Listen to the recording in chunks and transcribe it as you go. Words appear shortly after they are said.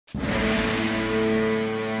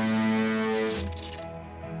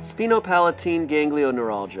Sphenopalatine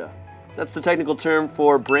ganglioneuralgia. That's the technical term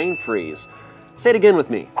for brain freeze. Say it again with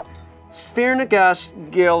me. Sphyrnagas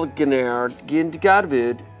Gilganer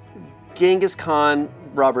Gindgadbud Genghis Khan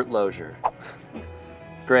Robert Lozier.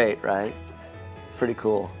 Great, right? Pretty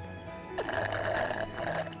cool.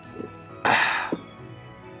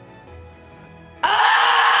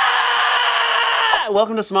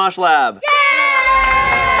 Welcome to SMOSH LAB.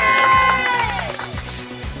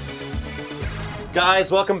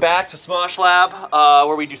 Guys, welcome back to SMOSH LAB,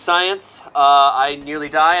 where we do science. I nearly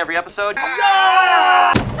die every episode.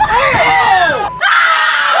 Yeah!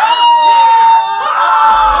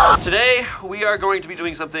 Today, we are going to be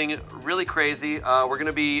doing something really crazy. We're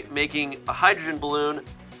gonna be making a hydrogen balloon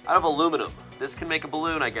out of aluminum. This can make a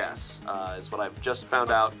balloon, I guess, is what I've just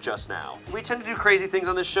found out just now. We tend to do crazy things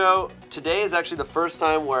on this show. Today is actually the first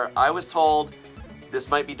time where I was told this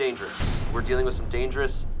might be dangerous. We're dealing with some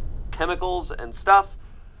dangerous chemicals and stuff,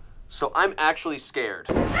 so I'm actually scared.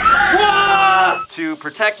 To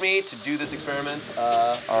protect me, to do this experiment,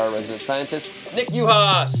 our resident scientist, Nick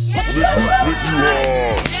Uhas.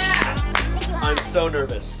 I'm so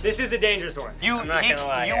nervous. This is a dangerous one. I'm not gonna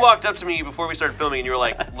lie. You walked up to me before we started filming and you were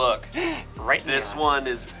like, look, right this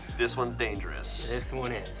one's dangerous. This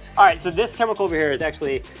one is. All right, so this chemical over here is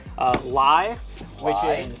actually lye, which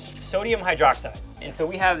is sodium hydroxide. And so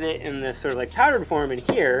we have it in this sort of like powdered form in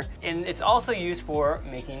here, and it's also used for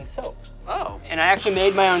making soap. Oh. And I actually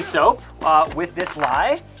made my own soap with this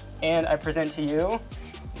lye, and I present to you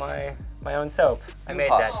my own soap. I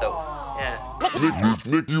made that soap. Yeah.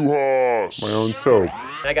 Nick Uhas. My own soap.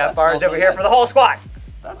 And I got bars over here for the whole squad.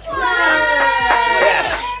 That's right.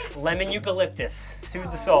 Yeah. Lemon eucalyptus,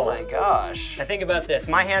 soothe the soul. Oh my gosh. Now think about this.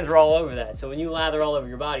 My hands are all over that. So when you lather all over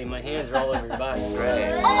your body, my hands are all over your body.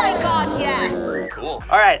 Great. Oh my God, yeah. Cool.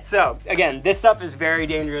 All right, so again, this stuff is very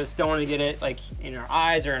dangerous. Don't want to get it like in our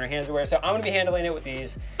eyes or in our hands or where. So I'm gonna be handling it with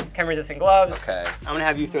these chem-resistant gloves. Okay. I'm gonna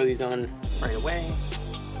have you throw these on right away.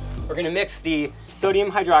 We're gonna mix the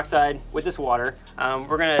sodium hydroxide with this water.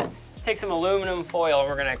 We're gonna take some aluminum foil and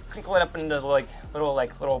we're gonna crinkle it up into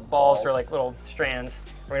little balls or like little strands.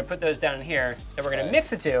 We're gonna put those down in here. Then we're gonna mix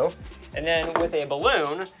the two. And then with a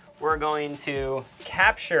balloon, we're going to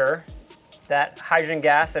capture that hydrogen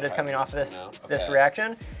gas that is coming off of this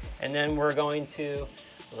reaction. And then we're going to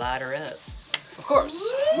light her up. Of course.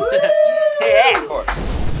 Yeah. Of course.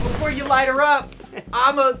 Before you light her up,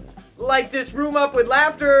 I'ma light this room up with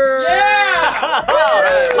laughter. Yeah! All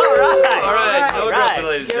right. All right. No addressment,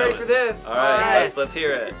 ladies and Get ready gentlemen. for this. All right. Let's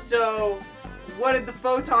hear it. So, what did the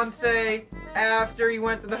photon say after he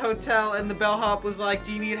went to the hotel and the bellhop was like,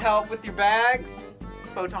 "Do you need help with your bags?"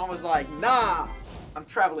 Photon was like, "Nah, I'm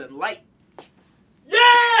traveling light." Yeah!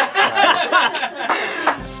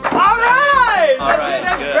 All right! All right,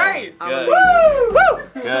 That's good. great. Good. Woo! Woo!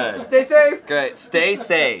 Good. Stay safe. Great. Stay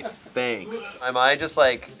safe. Thanks. Am I just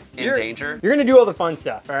like in danger? You're gonna do all the fun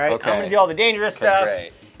stuff, all right? Okay. I'm gonna do all the dangerous stuff.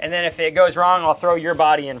 Great. And then if it goes wrong, I'll throw your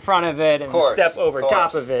body in front of it and step over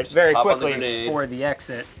top of it very Hop on the quickly grenade. for the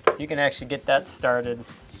exit. You can actually get that started.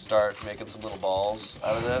 Start making some little balls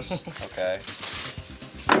out of this. Okay.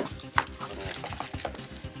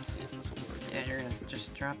 Let's see if this will work. Yeah, you're gonna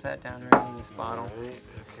just drop that down right in this bottle. Right.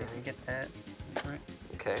 See if you get that. Right.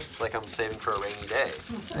 Okay, it's like I'm saving for a rainy day,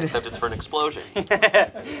 except it's for an explosion.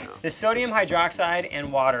 The sodium hydroxide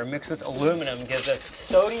and water mixed with aluminum gives us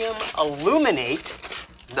sodium aluminate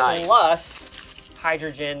Nice. plus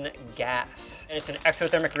hydrogen gas. And it's an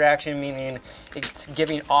exothermic reaction, meaning it's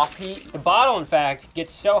giving off heat. The bottle, in fact,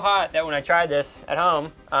 gets so hot that when I tried this at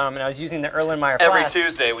home, and I was using the Erlenmeyer Every flask.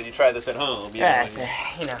 Tuesday when you try this at home. Yeah,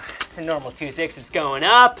 it's a normal Tuesday 'cause it's going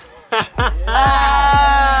up.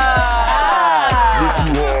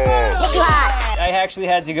 I actually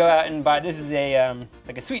had to go out and buy, this is a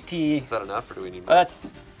like a sweet tea. Is that enough or do we need Oh, more?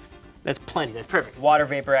 that's plenty, that's perfect. Water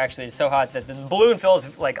vapor actually is so hot that the balloon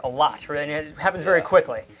fills like a lot, right? And it happens very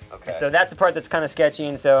quickly. Okay. And so that's the part that's kind of sketchy,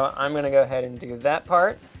 and so I'm gonna go ahead and do that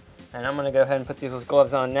part. And I'm gonna go ahead and put these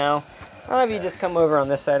gloves on now. I'll have you just come over on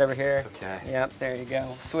this side over here. Okay. Yep, there you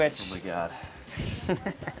go, switch. Oh my God.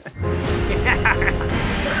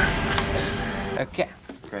 Okay.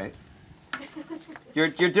 Great. You're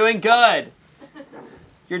doing good.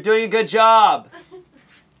 You're doing a good job.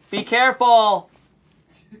 Be careful.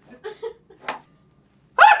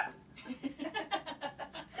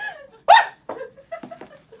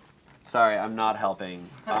 Sorry, I'm not helping.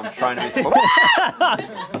 I'm trying to be supportive.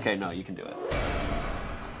 Okay, no, you can do it.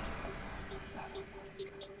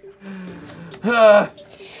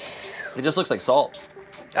 It just looks like salt.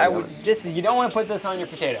 You don't want to put this on your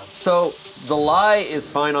potato. So the lye is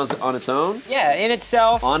fine on its own? Yeah, in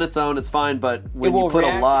itself. On its own, it's fine, but when you put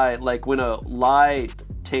a lye, like when a lye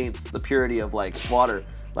taints the purity of like water,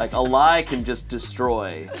 like a lye can just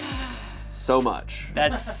destroy so much.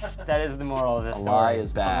 That is the moral of this story. A lye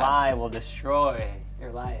is bad. A lye will destroy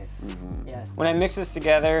your life. Yes. When I mix this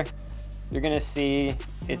together, you're gonna see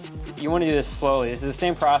you want to do this slowly. This is the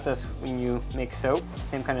same process when you make soap,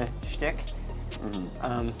 same kind of shtick.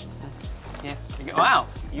 Yeah. Wow,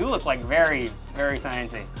 you look like very, very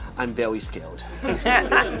sciencey. I'm very skilled. I'm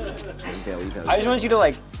very, very I just want you to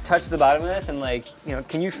like touch the bottom of this and like,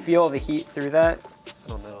 can you feel the heat through that? I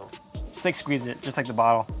don't know. Just like squeeze it, just like the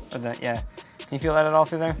bottle of that, yeah. Can you feel that at all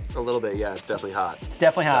through there? A little bit, yeah, it's definitely hot. It's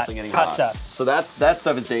definitely hot. Definitely getting hot stuff. So that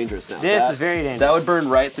stuff is dangerous now. This is very dangerous. That would burn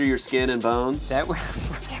right through your skin and bones. That would,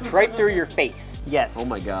 right through your face, yes. Oh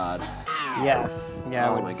my God. Yeah.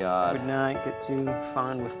 Yeah, oh my God. I would not get too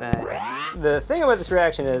fond with that. The thing about this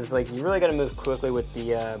reaction is like you really got to move quickly with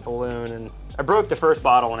the balloon, and I broke the first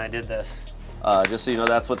bottle when I did this. Just so you know,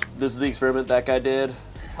 this is the experiment that guy did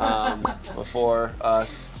before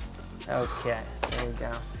us. Okay, there we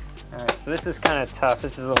go. All right, so this is kind of tough.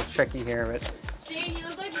 This is a little tricky here, but. Shayne, you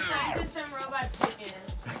look like the scientist from Robot Chicken.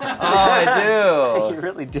 Oh, I do. You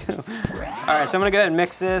really do. All right, so I'm gonna go ahead and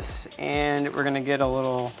mix this, and we're gonna get a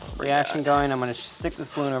little reaction going. I'm gonna stick this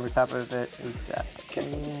balloon over top of it ASAP.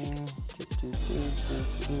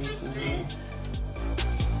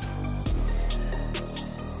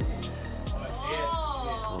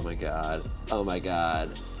 Oh my God. Oh my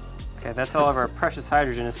God. Okay, that's all of our precious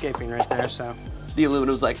hydrogen escaping right there, so. The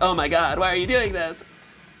aluminum's like, oh my God, why are you doing this?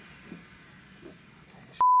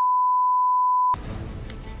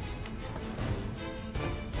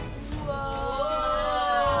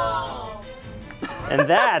 And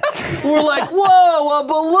that's... We're like, whoa, a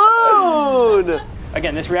balloon!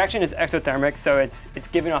 Again, this reaction is exothermic, so it's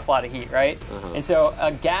giving off a lot of heat, right? And so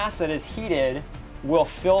a gas that is heated will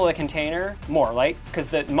fill the container more, right? Because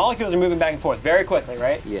the molecules are moving back and forth very quickly,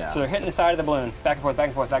 right? Yeah. So they're hitting the side of the balloon, back and forth, back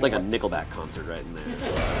and forth, back and forth. It's like a Nickelback concert right in there.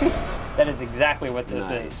 That is exactly what this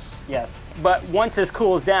is. Yes. But once this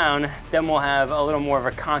cools down, then we'll have a little more of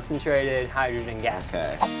a concentrated hydrogen gas.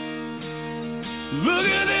 Okay. Look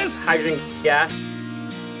at this! Hydrogen gas.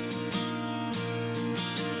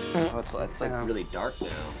 Oh, it's like really dark now.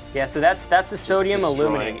 Yeah, so that's the sodium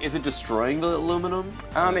aluminum. Is it destroying the aluminum?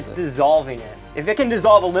 It's dissolving it. If it can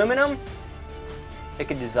dissolve aluminum, it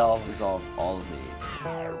can dissolve all of me.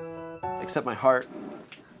 Except my heart.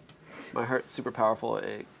 My heart's super powerful.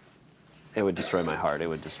 It would destroy my heart. It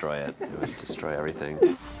would destroy it. It would destroy everything.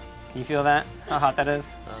 Can you feel that? How hot that is?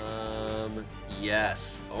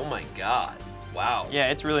 Yes. Oh my God. Wow. Yeah,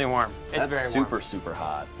 it's really warm. It's very warm. Super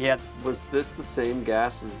hot. Yeah. Was this the same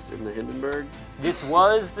gas as in the Hindenburg? This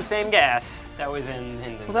was the same gas that was in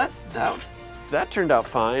Hindenburg. Well, that turned out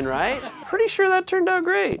fine, right? Pretty sure that turned out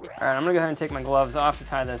great. All right, I'm gonna go ahead and take my gloves off to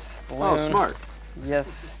tie this balloon. Oh, smart.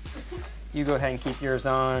 Yes. You go ahead and keep yours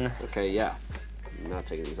on. Okay, yeah. I'm not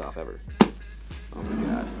taking these off ever. Oh my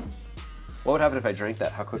God. What would happen if I drank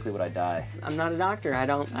that? How quickly would I die? I'm not a doctor. I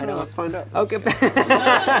don't. Let's find out. Okay.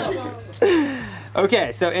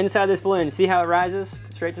 Okay, so inside this balloon, see how it rises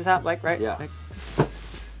straight to the top, like, right? Yeah. Like.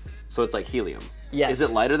 So it's like helium. Yes. Is it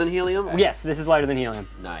lighter than helium? Yes, this is lighter than helium.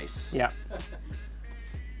 Nice. Yeah.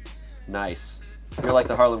 Nice. You're like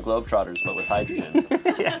the Harlem Globetrotters, but with hydrogen.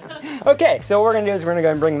 Yeah. Okay, so what we're gonna do is we're gonna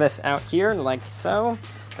go and bring this out here, like so. Okay.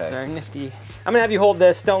 This is our nifty. I'm gonna have you hold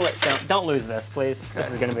this. Don't lose this, please. Okay.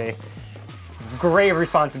 This is gonna be grave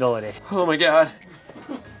responsibility. Oh my God.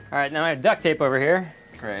 All right, now I have duct tape over here.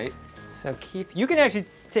 Great. So you can actually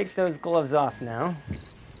take those gloves off now.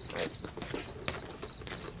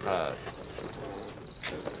 I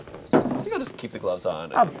think I'll just keep the gloves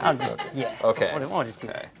on. I'll just, yeah. Okay. We'll just do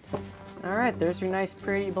that. All right, there's your nice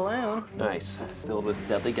pretty balloon. Nice, filled with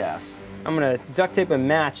deadly gas. I'm gonna duct tape a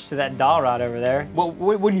match to that dowel rod over there.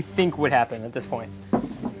 What do you think would happen at this point?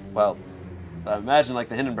 Well, I imagine like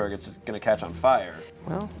the Hindenburg, it's just gonna catch on fire.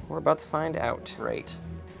 Well, we're about to find out. Great.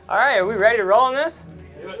 All right, are we ready to roll on this?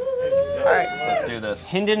 All right. Let's do this.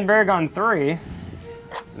 Hindenburg on 3.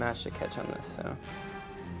 Match to catch on this, so.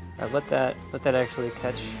 All right, let that actually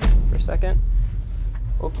catch for a second.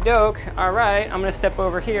 Okie doke. All right, I'm gonna step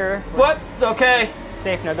over here. What? Okay.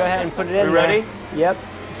 Safe, now go ahead and put it in We there. ready? Yep,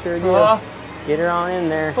 sure do. Get her on in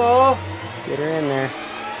there. Get her in there.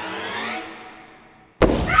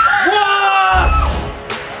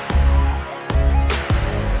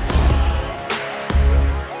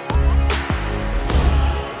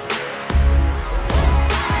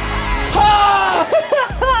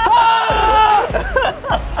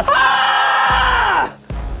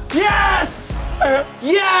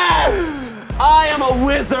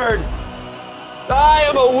 wizard! I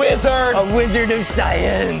am a wizard! A wizard of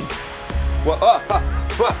science. Yeah.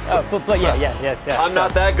 I'm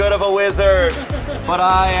not that good of a wizard, but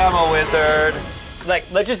I am a wizard. Like,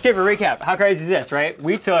 let's just give a recap. How crazy is this, right?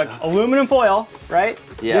 We took aluminum foil, right?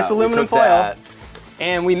 Yeah, this aluminum foil, that.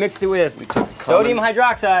 and we mixed it with sodium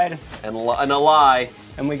hydroxide, And a lie.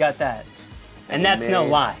 and we got that. And that's no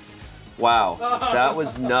Man. lie. Wow, that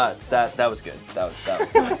was nuts. That was good. That was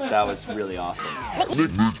nice. That was really awesome.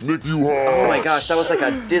 Nick Uhas. Oh my gosh, that was like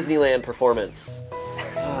a Disneyland performance.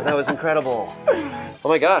 Oh, that was incredible. Oh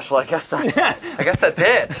my gosh, well I guess that's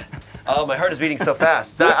it. Oh, my heart is beating so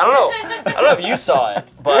fast. I don't know if you saw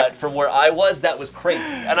it, but from where I was, that was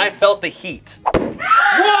crazy. And I felt the heat.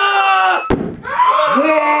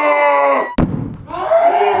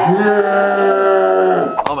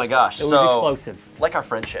 Oh my gosh, It was explosive. Like our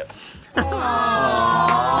friendship. Thank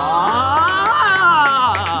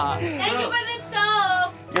you for the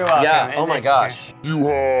soap. You're welcome. Yeah, And oh my then- gosh.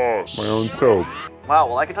 Uhas. My own soap. Wow,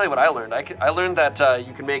 well I can tell you what I learned. I learned that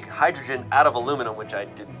you can make hydrogen out of aluminum, which I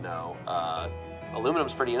didn't know.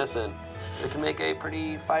 Aluminum's pretty innocent. It can make a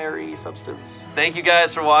pretty fiery substance. Thank you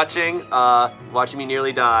guys for watching. Watching me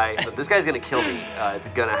nearly die. But this guy's gonna kill me. It's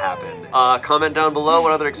gonna happen. Comment down below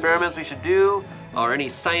what other experiments we should do, or any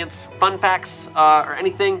science fun facts, or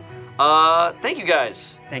anything. Thank you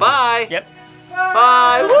guys. Thank you. Bye. Yep.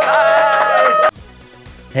 Bye. Bye.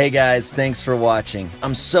 Hey guys, thanks for watching.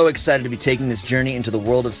 I'm so excited to be taking this journey into the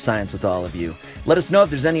world of science with all of you. Let us know if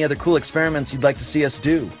there's any other cool experiments you'd like to see us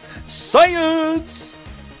do. Science!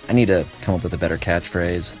 I need to come up with a better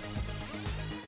catchphrase.